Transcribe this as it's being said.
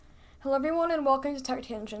Hello everyone and welcome to Tech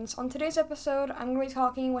Tangents. On today's episode, I'm going to be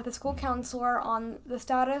talking with a school counselor on the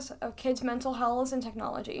status of kids' mental health and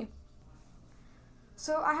technology.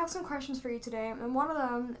 So I have some questions for you today, and one of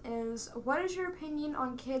them is, what is your opinion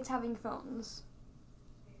on kids having phones?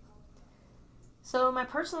 So my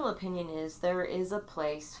personal opinion is there is a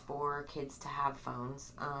place for kids to have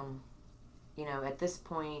phones. At this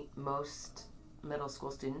point, most middle school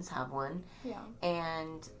students have one. Yeah.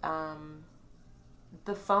 And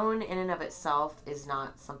the phone in and of itself is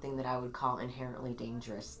not something that I would call inherently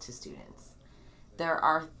dangerous to students. There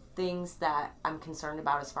are things that I'm concerned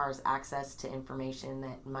about as far as access to information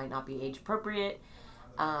that might not be age appropriate,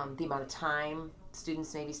 the amount of time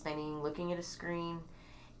students may be spending looking at a screen,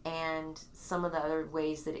 and some of the other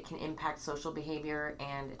ways that it can impact social behavior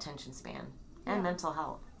and attention span and mental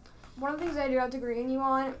health. One of the things I do have to agree with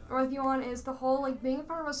you on is the whole, being in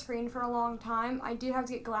front of a screen for a long time. I did have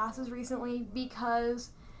to get glasses recently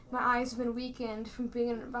because my eyes have been weakened from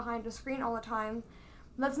being behind a screen all the time.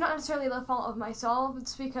 That's not necessarily the fault of myself.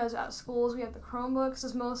 It's because at schools we have the Chromebooks,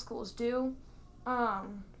 as most schools do.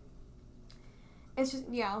 It's just,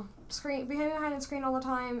 being behind a screen all the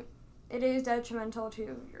time, it is detrimental to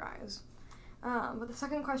your eyes. But the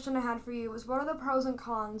second question I had for you was, what are the pros and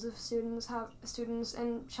cons of students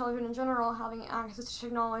and children in general having access to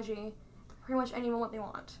technology, pretty much anyone what they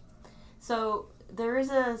want? So there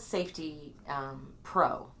is a safety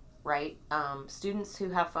pro, right? Students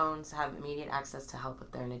who have phones have immediate access to help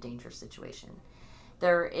if they're in a dangerous situation.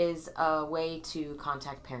 There is a way to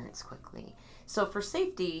contact parents quickly. So for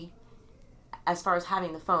safety, as far as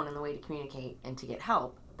having the phone and the way to communicate and to get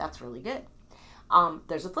help, that's really good.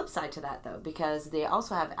 There's a flip side to that, though, because they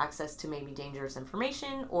also have access to maybe dangerous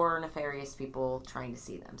information or nefarious people trying to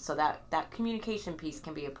see them. So that communication piece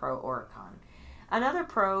can be a pro or a con. Another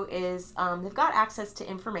pro is they've got access to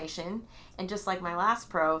information, and just like my last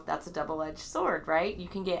pro, that's a double-edged sword, right? You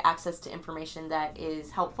can get access to information that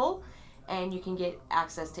is helpful, and you can get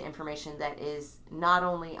access to information that is not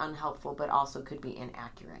only unhelpful, but also could be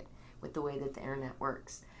inaccurate with the way that the internet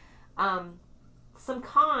works. Some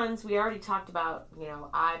cons, we already talked about,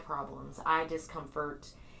 eye problems, eye discomfort.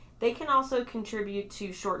 They can also contribute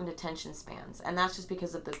to shortened attention spans, and that's just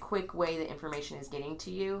because of the quick way that information is getting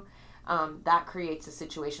to you. That creates a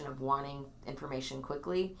situation of wanting information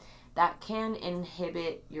quickly. That can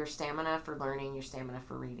inhibit your stamina for learning, your stamina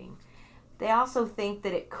for reading. They also think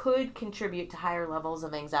that it could contribute to higher levels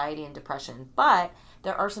of anxiety and depression, but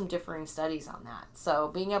there are some differing studies on that. So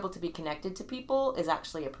being able to be connected to people is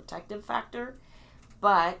actually a protective factor.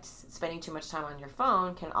 But spending too much time on your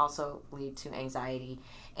phone can also lead to anxiety.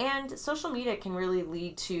 And social media can really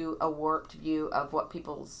lead to a warped view of what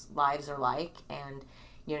people's lives are like. And,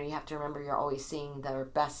 you have to remember you're always seeing their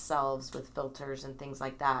best selves with filters and things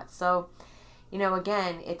like that. So,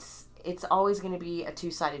 again, it's always going to be a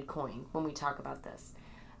two-sided coin when we talk about this.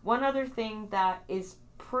 One other thing that is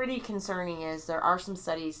pretty concerning is there are some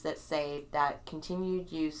studies that say that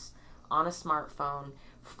continued use on a smartphone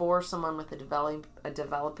for someone with a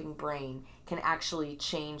developing brain can actually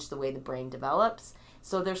change the way the brain develops.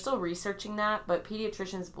 So they're still researching that, but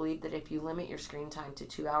pediatricians believe that if you limit your screen time to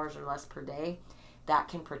 2 hours or less per day, that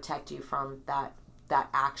can protect you from that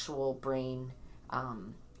actual brain,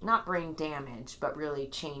 not brain damage, but really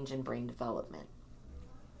change in brain development.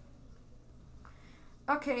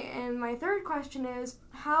 Okay, and my third question is,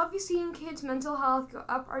 how have you seen kids' mental health go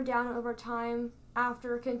up or down over time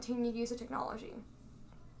after continued use of technology?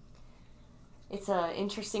 It's an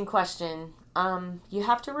interesting question. You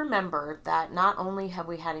have to remember that not only have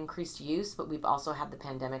we had increased use, but we've also had the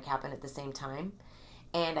pandemic happen at the same time.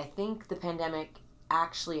 And I think the pandemic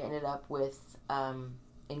actually ended up with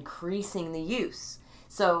increasing the use.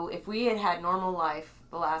 So if we had had normal life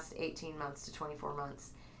the last 18 months to 24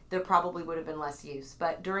 months, there probably would have been less use.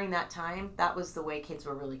 But during that time, that was the way kids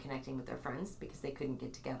were really connecting with their friends because they couldn't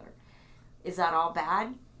get together. Is that all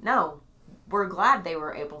bad? No. We're glad they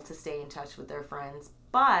were able to stay in touch with their friends,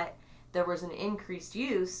 but there was an increased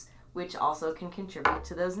use, which also can contribute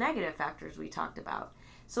to those negative factors we talked about.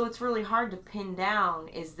 So it's really hard to pin down,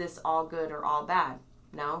 is this all good or all bad?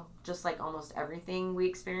 No, just like almost everything we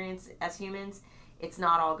experience as humans, it's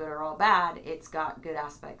not all good or all bad. It's got good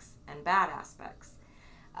aspects and bad aspects.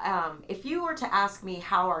 If you were to ask me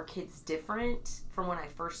how are kids different from when I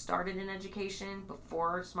first started in education,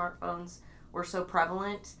 before smartphones were so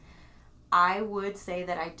prevalent, I would say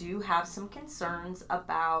that I do have some concerns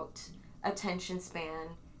about attention span,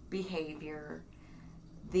 behavior,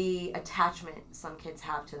 the attachment some kids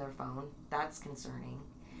have to their phone. That's concerning.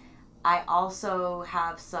 I also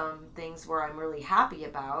have some things where I'm really happy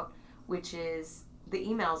about, which is the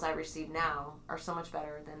emails I receive now are so much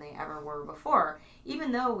better than they ever were before,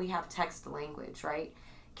 even though we have text language, right?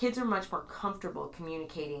 Kids are much more comfortable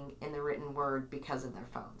communicating in the written word because of their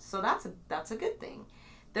phones. So that's a good thing.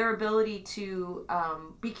 Their ability to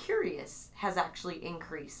be curious has actually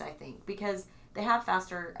increased, I think, because they have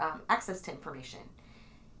faster access to information.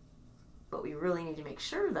 What we really need to make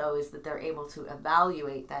sure, though, is that they're able to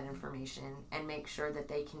evaluate that information and make sure that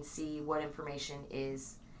they can see what information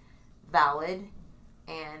is valid,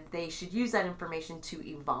 and they should use that information to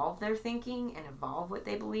evolve their thinking and evolve what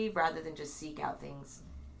they believe rather than just seek out things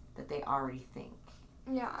that they already think.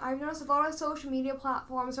 Yeah, I've noticed a lot of social media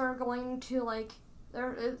platforms are going to, like,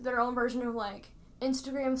 their own version of, like,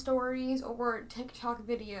 Instagram stories or TikTok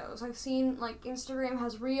videos. I've seen, like, Instagram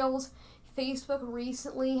has Reels. Facebook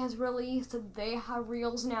recently has released that they have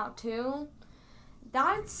Reels now too.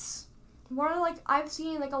 That's one of, like, I've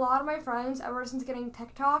seen, like, a lot of my friends ever since getting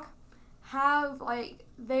TikTok have, like,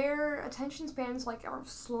 their attention spans, like, are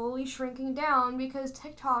slowly shrinking down because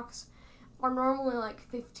TikToks are normally, like,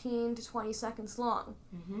 15 to 20 seconds long.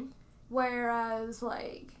 Mm-hmm. Whereas,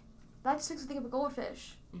 like, that's the thing of a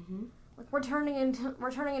goldfish. Mm-hmm. Like, we're turning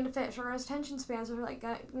into fish. Our attention spans are, like,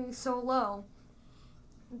 getting so low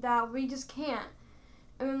that we just can't.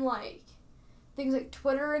 I mean, like, things like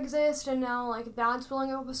Twitter exist, and now, like, that's blowing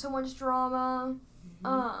up with so much drama.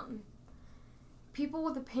 Mm-hmm. People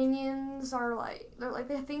with opinions are, like,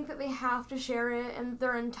 they think that they have to share it, and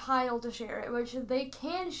they're entitled to share it, which they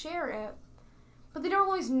can share it, but they don't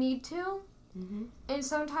always need to. Mm-hmm. And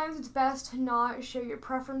sometimes it's best to not share your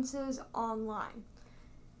preferences online,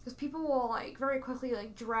 because people will, like, very quickly,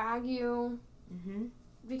 like, drag you. Mm-hmm.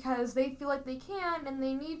 Because they feel like they can and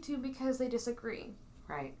they need to because they disagree.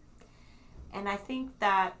 Right. And I think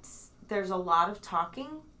that there's a lot of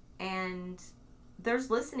talking and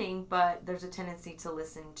there's listening, but there's a tendency to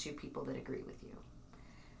listen to people that agree with you.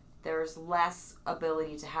 There's less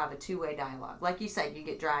ability to have a two-way dialogue. Like you said, you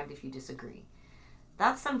get dragged if you disagree.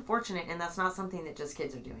 That's unfortunate, and that's not something that just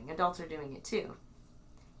kids are doing. Adults are doing it too.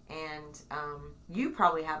 And you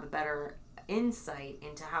probably have a better insight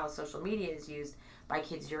into how social media is used by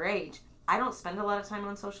kids your age. I don't spend a lot of time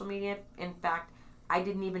on social media. In fact, I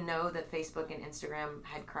didn't even know that Facebook and Instagram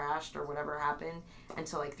had crashed or whatever happened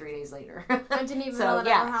until like 3 days later. I didn't even know that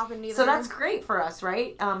ever happened either. So that's great for us,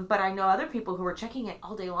 right? But I know other people who were checking it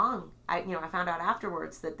all day long. I found out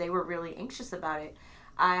afterwards that they were really anxious about it.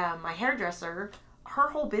 My hairdresser, her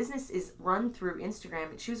whole business is run through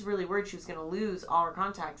Instagram, and she was really worried she was going to lose all her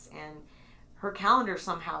contacts, and her calendar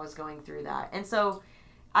somehow is going through that. And so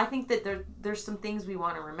I think that there's some things we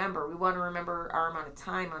want to remember. We want to remember our amount of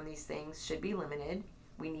time on these things should be limited.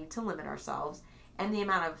 We need to limit ourselves. And the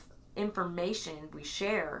amount of information we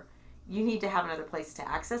share, you need to have another place to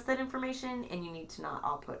access that information, and you need to not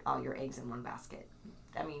all put all your eggs in one basket.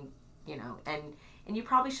 I mean, and you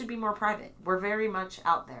probably should be more private. We're very much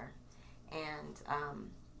out there. And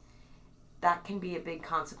that can be a big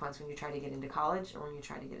consequence when you try to get into college or when you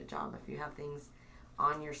try to get a job. If you have things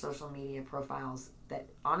on your social media profiles that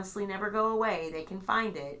honestly never go away, they can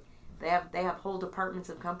find it. They have whole departments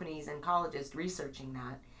of companies and colleges researching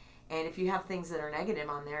that. And if you have things that are negative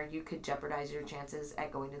on there, you could jeopardize your chances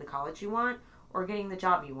at going to the college you want or getting the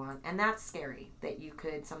job you want. And that's scary, that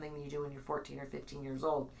something that you do when you're 14 or 15 years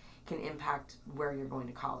old can impact where you're going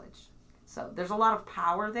to college. So there's a lot of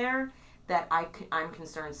power there that I'm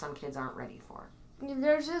concerned some kids aren't ready for.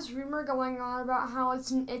 There's this rumor going on about how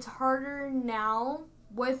it's harder now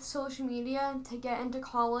with social media to get into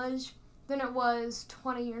college than it was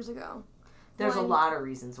 20 years ago. There's a lot of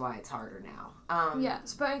reasons why it's harder now.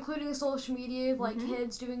 Yes, but including social media, like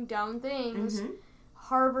kids doing dumb things, Mm-hmm.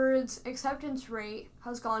 Harvard's acceptance rate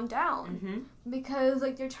has gone down because,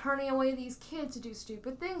 like, they're turning away these kids to do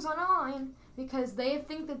stupid things online because they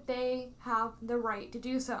think that they have the right to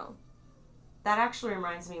do so. That actually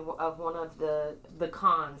reminds me of one of the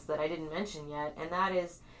cons that I didn't mention yet, and that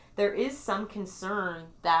is there is some concern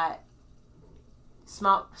that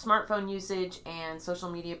smartphone usage and social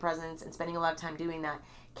media presence and spending a lot of time doing that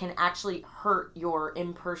can actually hurt your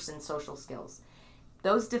in-person social skills.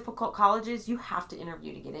 Those difficult colleges, you have to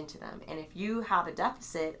interview to get into them. And if you have a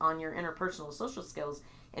deficit on your interpersonal social skills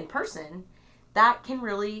in person, that can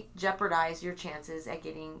really jeopardize your chances at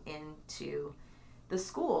getting into the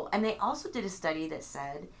school. And they also did a study that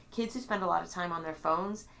said kids who spend a lot of time on their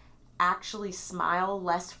phones actually smile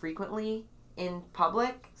less frequently in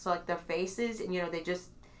public. So like their faces, and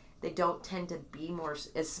they don't tend to be more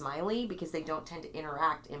as smiley because they don't tend to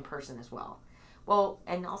interact in person as well. Well,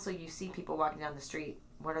 and also you see people walking down the street,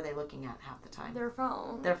 what are they looking at half the time? Their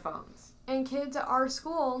phone. Their phones. And kids at our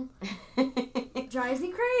school drives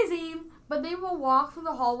me crazy but they will walk through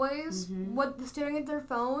the hallways Mm-hmm. with staring at their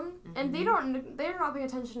phone, and they're not paying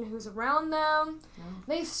attention to who's around them. No.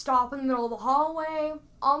 They stop in the middle of the hallway.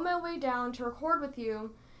 On my way down to record with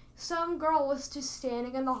you, some girl was just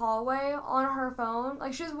standing in the hallway on her phone.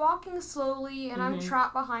 Like, she was walking slowly, and I'm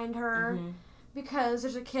trapped behind her because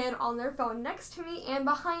there's a kid on their phone next to me and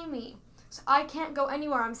behind me. So I can't go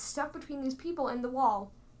anywhere. I'm stuck between these people and the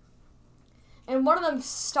wall. And one of them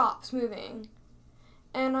stops moving.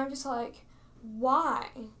 And I'm just like, why?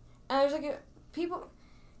 And there's like people,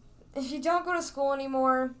 if you don't go to school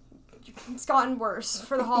anymore, it's gotten worse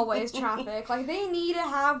for the hallways traffic. Like, they need to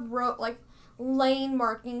have lane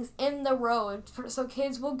markings in the road so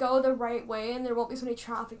kids will go the right way and there won't be so many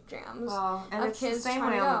traffic jams. Well, and it's the same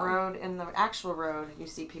way on the road. In the actual road, you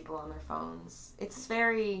see people on their phones. It's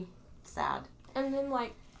very sad. And then,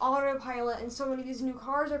 like, autopilot and so many of these new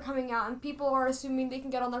cars are coming out and people are assuming they can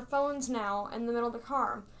get on their phones now in the middle of the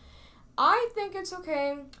car. I think it's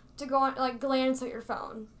okay to go on, like, glance at your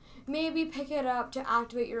phone. Maybe pick it up to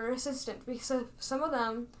activate your assistant, because some of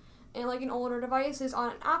them, in older devices,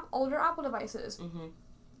 on older Apple devices,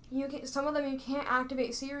 some of them you can't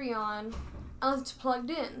activate Siri on unless it's plugged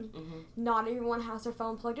in. Not everyone has their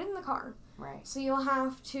phone plugged in the car. Right. So you'll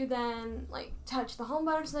have to then, touch the home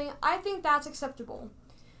button or something. I think that's acceptable.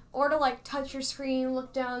 Or to, touch your screen,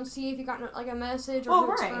 look down, see if you got, a message or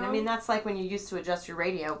who it's right. from. I mean, that's like when you used to adjust your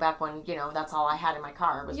radio back when, that's all I had in my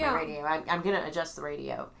car was my radio. I'm going to adjust the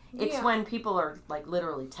radio. It's when people are,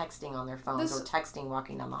 literally texting on their phones or texting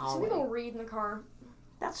walking down the hallway. Some people read in the car.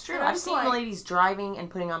 That's true. I've seen ladies driving and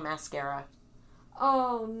putting on mascara.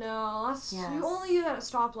 Oh, no. You only do that at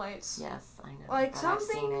stoplights. Yes, I know. Some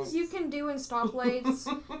things you can do in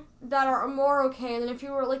stoplights that are more okay than if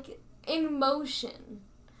you were, in motion.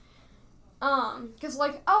 Because,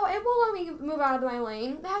 it won't let me move out of my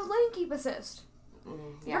lane. It has lane keep assist.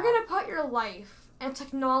 You're going to put your life in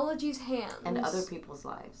technology's hands. And other people's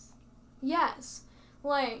lives. Yes.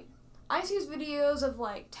 I see videos of,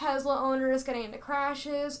 Tesla owners getting into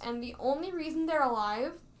crashes, and the only reason they're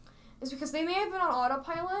alive is because they may have been on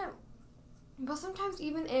autopilot, but sometimes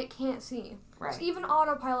even it can't see. Right. So even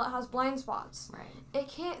autopilot has blind spots. Right. It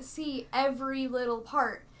can't see every little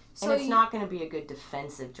part. So and it's not going to be a good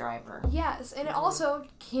defensive driver. Yes, and it also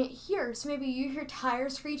can't hear. So maybe you hear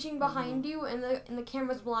tires screeching behind you in the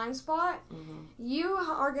camera's blind spot. You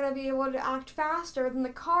are going to be able to act faster than the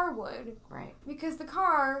car would. Right. Because the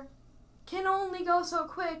car can only go so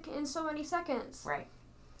quick in so many seconds. Right.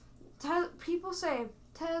 People say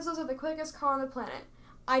Teslas are the quickest car on the planet.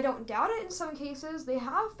 I don't doubt it in some cases. They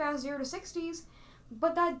have fast 0 to 60s,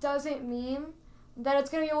 but that doesn't mean that it's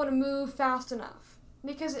going to be able to move fast enough.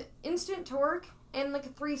 Because instant torque in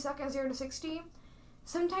 3 seconds 0 to 60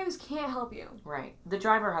 sometimes can't help you. Right. The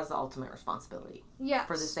driver has the ultimate responsibility. Yes.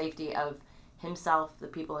 For the safety of himself, the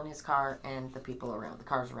people in his car, and the people around, the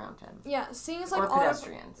cars around him. Yeah, things like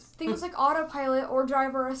pedestrians. Things like autopilot or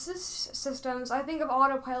driver assist systems. I think of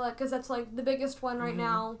autopilot because that's the biggest one right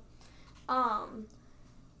now.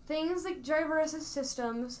 Things like driver assist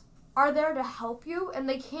systems are there to help you, and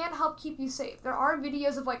they can't help keep you safe. There are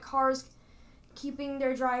videos of cars keeping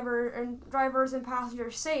their drivers and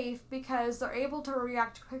passengers safe because they're able to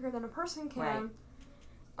react quicker than a person can.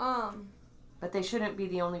 Right. But they shouldn't be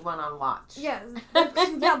the only one on watch. Yes.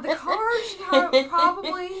 The car should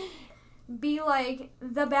probably be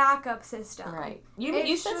the backup system. Right.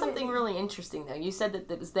 You said something really interesting though. You said that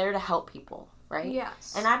it was there to help people, right?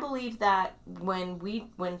 Yes. And I believe that when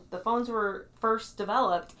the phones were first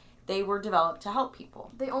developed, they were developed to help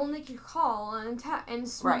people. They only could call and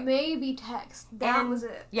right. maybe text. That was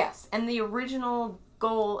it. Yes, and the original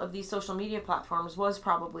goal of these social media platforms was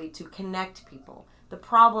probably to connect people. The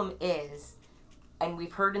problem is, and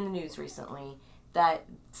we've heard in the news recently, that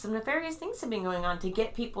some nefarious things have been going on to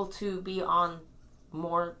get people to be on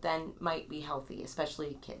more than might be healthy,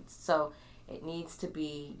 especially kids. So it needs to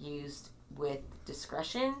be used with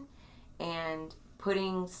discretion, and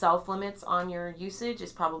putting self-limits on your usage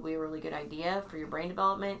is probably a really good idea for your brain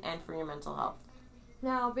development and for your mental health.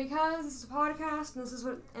 Now, because this is a podcast and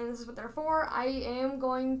this is what they're for, I am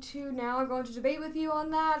going to debate with you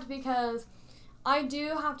on that, because I do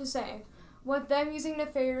have to say, with them using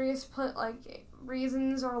nefarious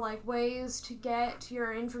reasons or ways to get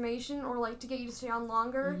your information or to get you to stay on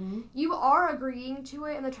longer, you are agreeing to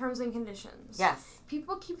it in the terms and conditions. Yes.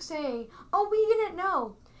 People keep saying, "Oh, we didn't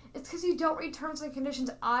know." It's because you don't read terms and conditions.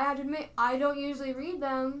 I have to admit, I don't usually read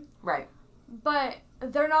them. Right. But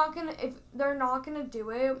they're not gonna do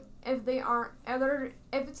it if they aren't.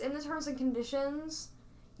 If it's in the terms and conditions,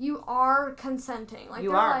 you are consenting.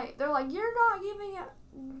 They're like, you're not giving it.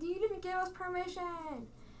 You didn't give us permission.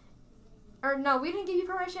 Or no, we didn't give you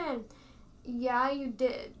permission. Yeah, you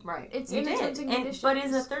did. Right. It's you in the did. terms and conditions. But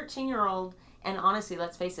as a 13-year-old, and honestly,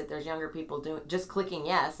 let's face it, there's younger people doing just clicking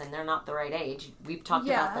yes, and they're not the right age. We've talked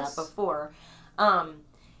about that before.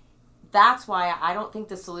 That's why I don't think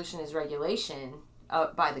the solution is regulation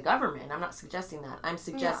by the government. I'm not suggesting that. I'm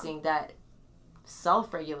suggesting that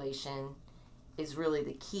self-regulation is really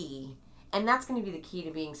the key. And that's going to be the key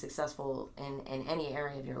to being successful in any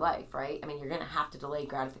area of your life, right? I mean, you're going to have to delay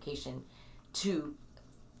gratification to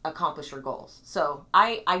accomplish your goals. So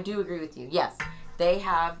I do agree with you. Yes, they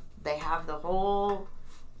have the whole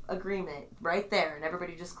agreement right there, and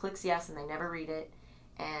everybody just clicks yes, and they never read it.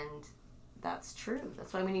 And that's true.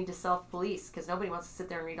 That's why we need to self-police, because nobody wants to sit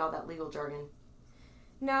there and read all that legal jargon.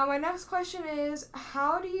 Now, my next question is,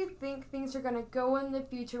 how do you think things are going to go in the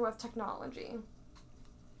future with technology?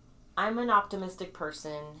 I'm an optimistic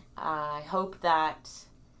person. I hope that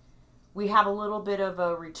we have a little bit of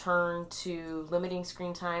a return to limiting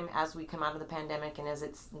screen time as we come out of the pandemic, and as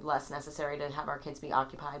it's less necessary to have our kids be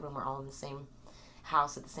occupied when we're all in the same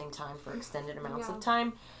house at the same time for extended amounts of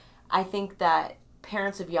time. I think that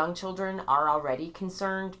parents of young children are already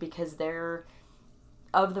concerned because they're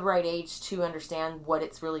of the right age to understand what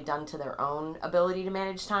it's really done to their own ability to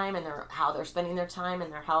manage time and how they're spending their time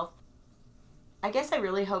and their health. I guess I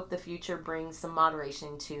really hope the future brings some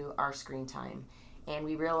moderation to our screen time, and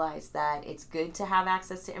we realize that it's good to have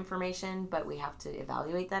access to information, but we have to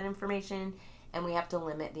evaluate that information, and we have to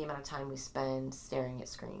limit the amount of time we spend staring at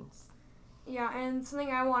screens. Yeah, and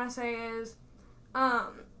something I want to say is, the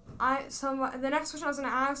next question I was going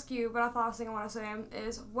to ask you, but I thought something I want to say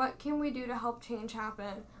is, what can we do to help change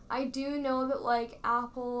happen? I do know that, like,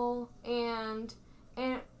 Apple and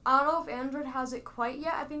I don't know if Android has it quite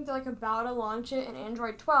yet. I think they're, like, about to launch it in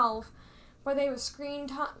Android 12, but they have screen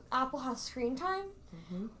time. Apple has screen time.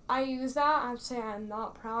 Mm-hmm. I use that. I have to say I'm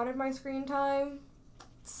not proud of my screen time.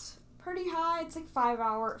 It's pretty high. It's like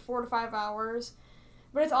 4 to 5 hours.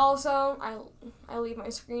 But it's also, I leave my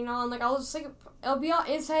screen on. Like, I'll just, like, it'll be on,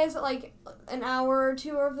 it says, like, an hour or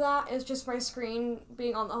two of that is just my screen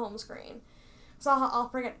being on the home screen. So I'll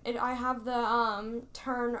forget it. I have the, I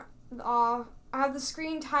have the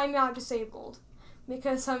screen timeout disabled.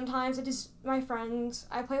 Because sometimes I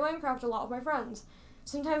play Minecraft a lot with my friends.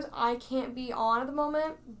 Sometimes I can't be on at the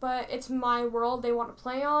moment, but it's my world they want to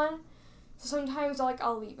play on. So sometimes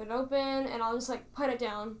I'll leave it open and I'll just, like, put it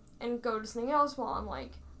down and go to something else while I'm,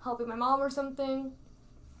 like, helping my mom or something.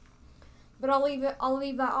 But I'll leave that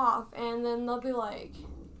off, and then they'll be, like,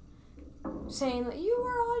 saying that you were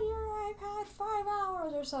on your iPad 5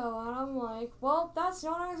 hours or so, and I'm like, well, that's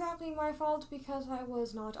not exactly my fault because I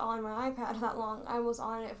was not on my iPad that long. I was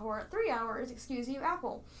on it for 3 hours, excuse you,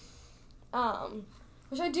 Apple.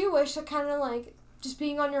 Which I do wish that kind of, like, just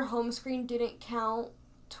being on your home screen didn't count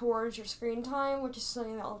towards your screen time, which is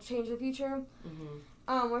something that will change in the future. Mm-hmm.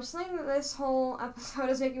 Which something that this whole episode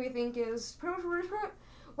is making me think is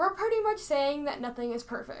we're pretty much saying that nothing is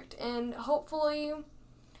perfect, and hopefully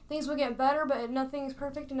things will get better, but nothing is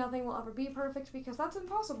perfect and nothing will ever be perfect because that's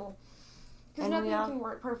impossible. Because nothing can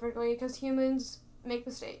work perfectly because humans make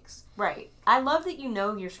mistakes. Right. I love that you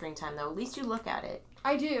know your screen time, though. At least you look at it.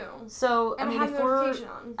 I do. So, and I mean, have notification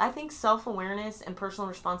on. I think self-awareness and personal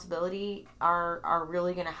responsibility are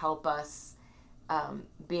really going to help us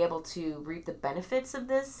be able to reap the benefits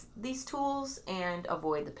of these tools and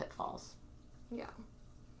avoid the pitfalls. Yeah.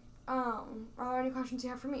 Are there any questions you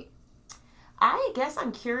have for me? I guess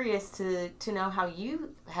I'm curious to know how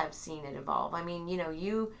you have seen it evolve. I mean,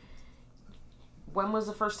 when was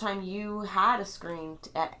the first time you had a screen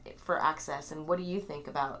for access, and what do you think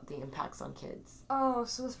about the impacts on kids? Oh,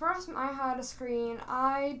 so the first time I had a screen,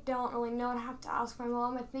 I don't really know. I'd have to ask my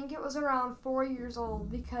mom. I think it was around 4 years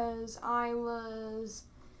old because it was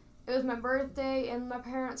my birthday and my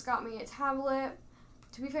parents got me a tablet.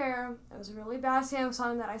 To be fair, it was a really bad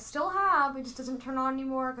Samsung that I still have. It just doesn't turn on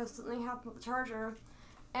anymore because something happened with the charger.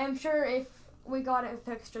 And I'm sure if we got it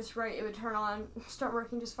fixed just right, it would start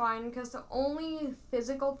working just fine, because the only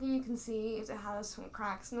physical thing you can see is it has some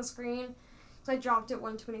cracks in the screen. So I dropped it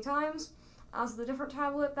one too many times. Also, the different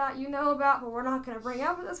tablet that you know about, but we're not going to bring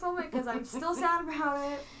up at this moment because I'm still sad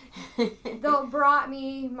about it. They brought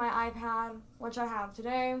me my iPad, which I have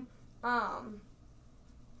today.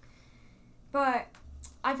 But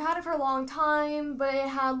I've had it for a long time, but it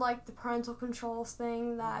had, like, the parental controls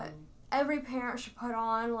thing that every parent should put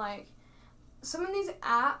on, like, some of these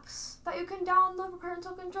apps that you can download for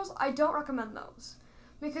parental controls, I don't recommend those.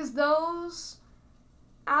 Because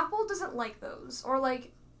Apple doesn't like those. Or,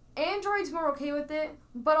 like, Android's more okay with it,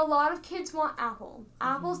 but a lot of kids want Apple.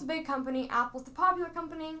 Mm-hmm. Apple's the big company, Apple's the popular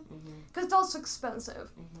company, because it's also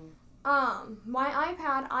expensive. Mm-hmm. My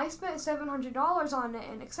iPad, I spent $700 on it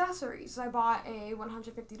in accessories. I bought a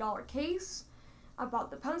 $150 case, I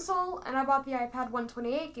bought the pencil, and I bought the iPad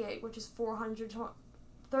 128 gig, which is $430.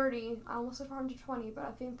 I almost said $420, but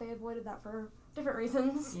I think they avoided that for different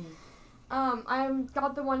reasons. I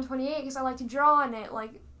got the 128 because I like to draw on it.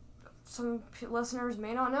 Like, some listeners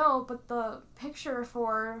may not know, but the picture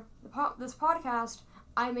for this podcast,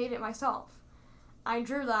 I made it myself. I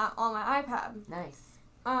drew that on my iPad. Nice.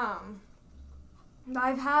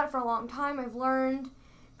 I've had it for a long time. I've learned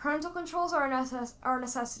parental controls are a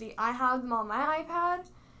necessity. I have them on my iPad.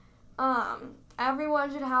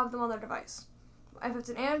 Everyone should have them on their device. If it's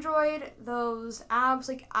an Android, those apps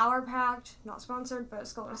like Hour Packed, not sponsored, but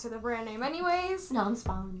it's going to say the brand name anyways.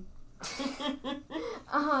 Non-spawn.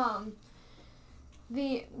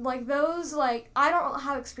 I don't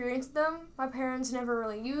have experience with them. My parents never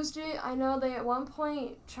really used it. I know they at one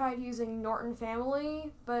point tried using Norton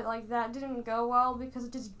Family, but that didn't go well because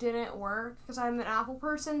it just didn't work. Because I'm an Apple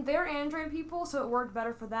person. They're Android people, so it worked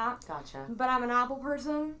better for that. Gotcha. But I'm an Apple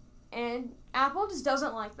person, and Apple just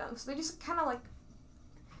doesn't like them. So they just kind of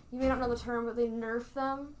you may not know the term, but they nerf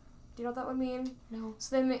them. Do you know what that would mean? No.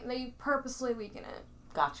 So they purposely weaken it.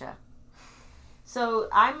 Gotcha. So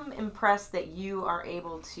I'm impressed that you are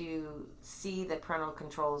able to see that parental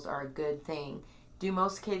controls are a good thing. Do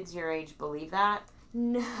most kids your age believe that?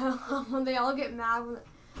 No, they all get mad.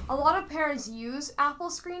 A lot of parents use Apple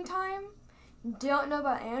Screen Time. Don't know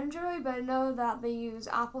about Android, but I know that they use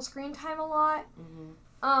Apple Screen Time a lot. Mm-hmm.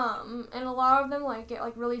 And a lot of them get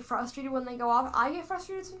really frustrated when they go off. I get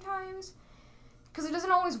frustrated sometimes. Because it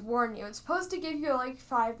doesn't always warn you. It's supposed to give you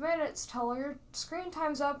 5 minutes till your screen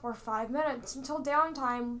time's up, or 5 minutes until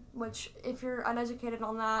downtime, which if you're uneducated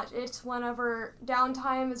on that, it's whenever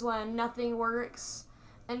downtime is when nothing works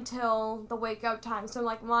until the wake up time. So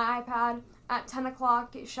my iPad at 10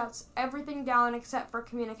 o'clock, it shuts everything down except for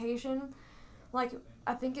communication. I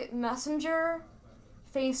think Messenger,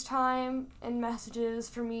 FaceTime, and messages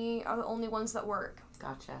for me are the only ones that work.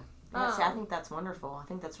 Gotcha. Yeah, see, I think that's wonderful. I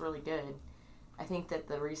think that's really good. I think that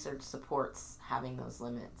the research supports having those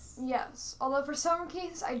limits. Yes. Although for some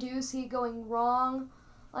cases I do see it going wrong.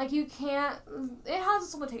 You can't, it has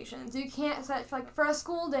its limitations. You can't set, for a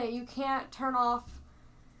school day, you can't turn off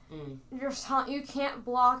you can't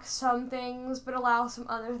block some things but allow some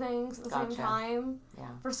other things at the same time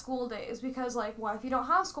for school days. Because, what if you don't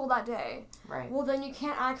have school that day? Right. Well, then you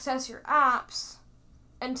can't access your apps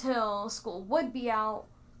until school would be out,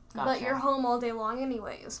 but you're home all day long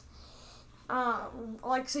anyways.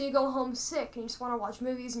 So you go home sick and you just want to watch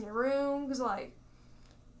movies in your room, because,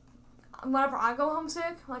 whenever I go home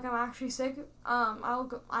sick, I'm actually sick, I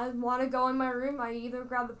want to go in my room, I either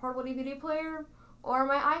grab the portable DVD player or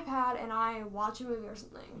my iPad and I watch a movie or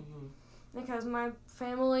something. Mm-hmm. Because my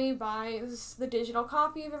family buys the digital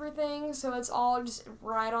copy of everything, so it's all just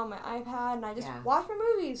right on my iPad and I just watch my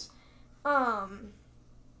movies.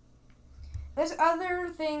 There's other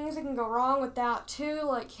things that can go wrong with that too,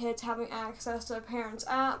 like kids having access to their parents'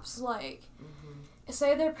 apps.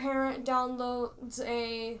 Say their parent downloads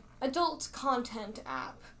a adult content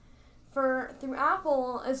app. Through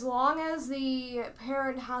Apple, as long as the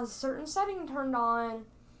parent has a certain setting turned on,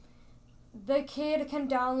 the kid can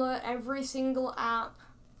download every single app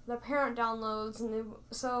the parent downloads.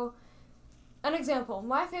 An example,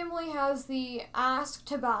 my family has the ask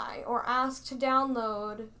to buy or ask to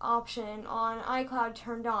download option on iCloud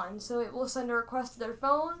turned on, so it will send a request to their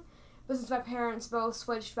phone, but since my parents both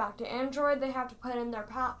switched back to Android, they have to put in their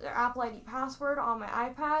Apple ID password on my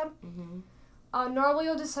iPad. Mm-hmm. Normally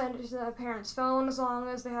you'll just send it to the parent's phone as long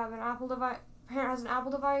as they have parent has an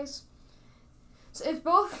Apple device. So if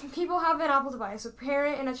both people have an Apple device, a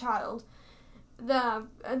parent and a child, the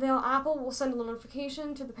Apple will send a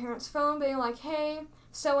notification to the parent's phone being like, hey,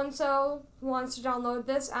 so-and-so wants to download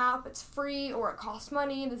this app, it's free or it costs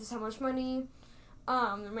money, this is how much money.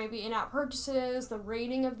 There may be in-app purchases, the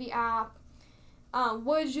rating of the app.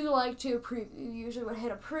 Would you like to approve? You usually would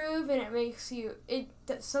hit approve and it makes you,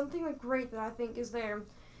 that's something great that I think is there.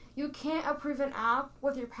 You can't approve an app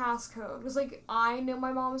with your passcode. Because, I know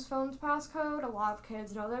my mom's phone's passcode. A lot of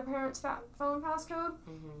kids know their parents' phone passcode.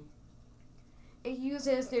 Mm-hmm. It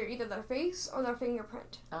uses either their face or their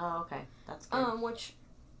fingerprint. Oh, okay. That's good. Which,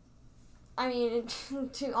 I mean,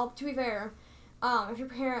 to be fair, if your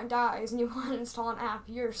parent dies and you want to install an app,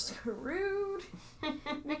 you're screwed.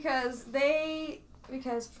 because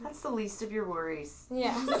that's the least of your worries.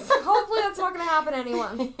 Yeah. Hopefully that's not going to happen to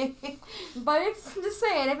anyone. But it's just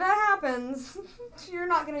saying, if that happens, you're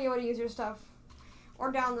not going to be able to use your stuff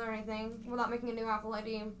or download anything without making a new Apple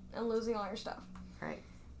ID and losing all your stuff. Right.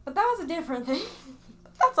 But that was a different thing.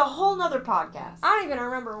 That's a whole nother podcast. I don't even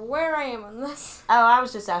remember where I am on this. Oh, I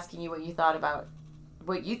was just asking you what you thought about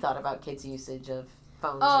kids' usage of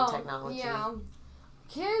phones and technology. Yeah.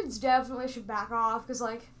 Kids definitely should back off, because,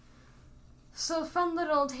 like, so fun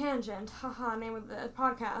little tangent, haha, name of the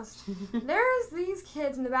podcast. There's these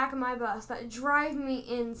kids in the back of my bus that drive me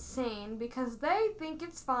insane because they think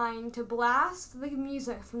it's fine to blast the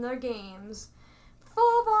music from their games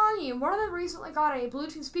full volume. One of them recently got a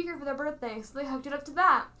Bluetooth speaker for their birthday, so they hooked it up to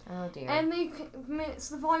that. Oh dear. And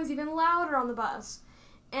so the volume's even louder on the bus.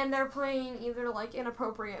 And they're playing either like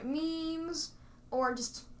inappropriate memes or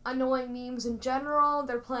just annoying memes in general.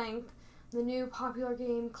 They're playing the new popular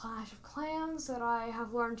game Clash of Clans that I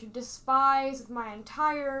have learned to despise with my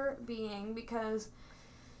entire being because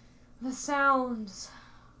the sounds,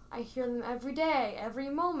 I hear them every day, every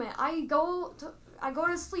moment. I go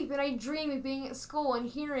to sleep and I dream of being at school and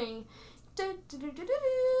hearing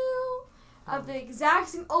of the exact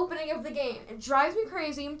same opening of the game. It drives me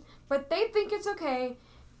crazy, but they think it's okay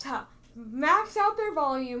to max out their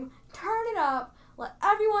volume, turn it up, let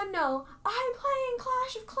everyone know I'm playing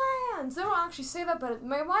Clash of Clans. They don't actually say that, but it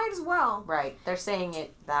might as well. Right. They're saying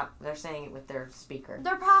it with their speaker.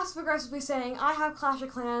 They're passive aggressively saying I have Clash of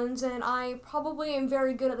Clans and I probably am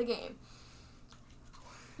very good at the game.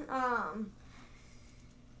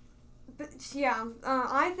 But yeah,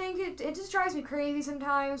 I think it just drives me crazy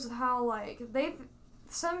sometimes with how like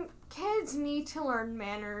some kids need to learn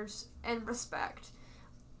manners and respect.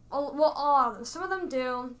 Well, all of them. Some of them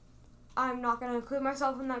do. I'm not going to include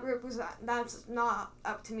myself in that group because that's not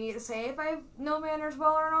up to me to say if I know manners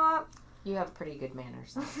well or not. You have pretty good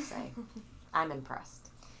manners, I have to say. I'm impressed.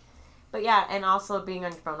 But yeah, and also being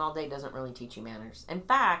on your phone all day doesn't really teach you manners. In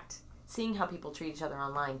fact, seeing how people treat each other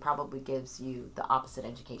online probably gives you the opposite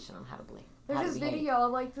education on how to behave. There's this video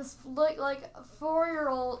of like this like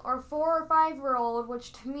 4-year-old or 4 or 5-year-old,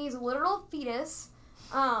 which to me is a literal fetus,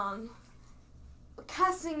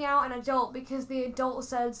 cussing out an adult because the adult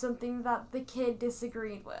said something that the kid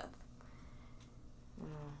disagreed with.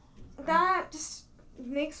 That just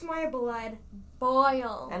makes my blood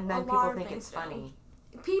boil. And then people think it's funny.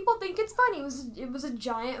 People think it's funny. It was a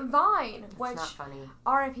giant Vine. It's not funny.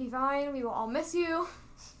 R.I.P. Vine, we will all miss you.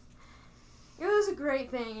 It was a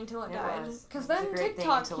great thing until it died. Because then it was a great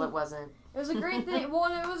TikTok thing until it wasn't. It was a great thing. Well,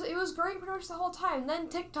 and it was great pretty much the whole time. Then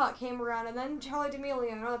TikTok came around, and then Charli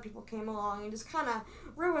D'Amelio and other people came along and just kind of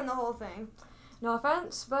ruined the whole thing. No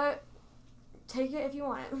offense, but take it if you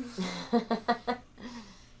want it.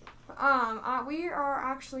 We are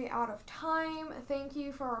actually out of time. Thank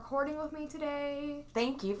you for recording with me today.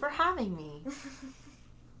 Thank you for having me.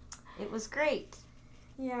 It was great.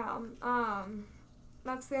 Yeah.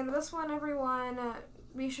 That's the end of this one, everyone.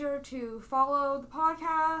 Be sure to follow the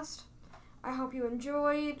podcast. I hope you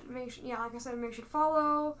enjoyed. Like I said, make sure to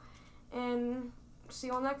follow. And see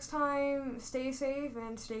you all next time. Stay safe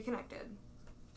and stay connected.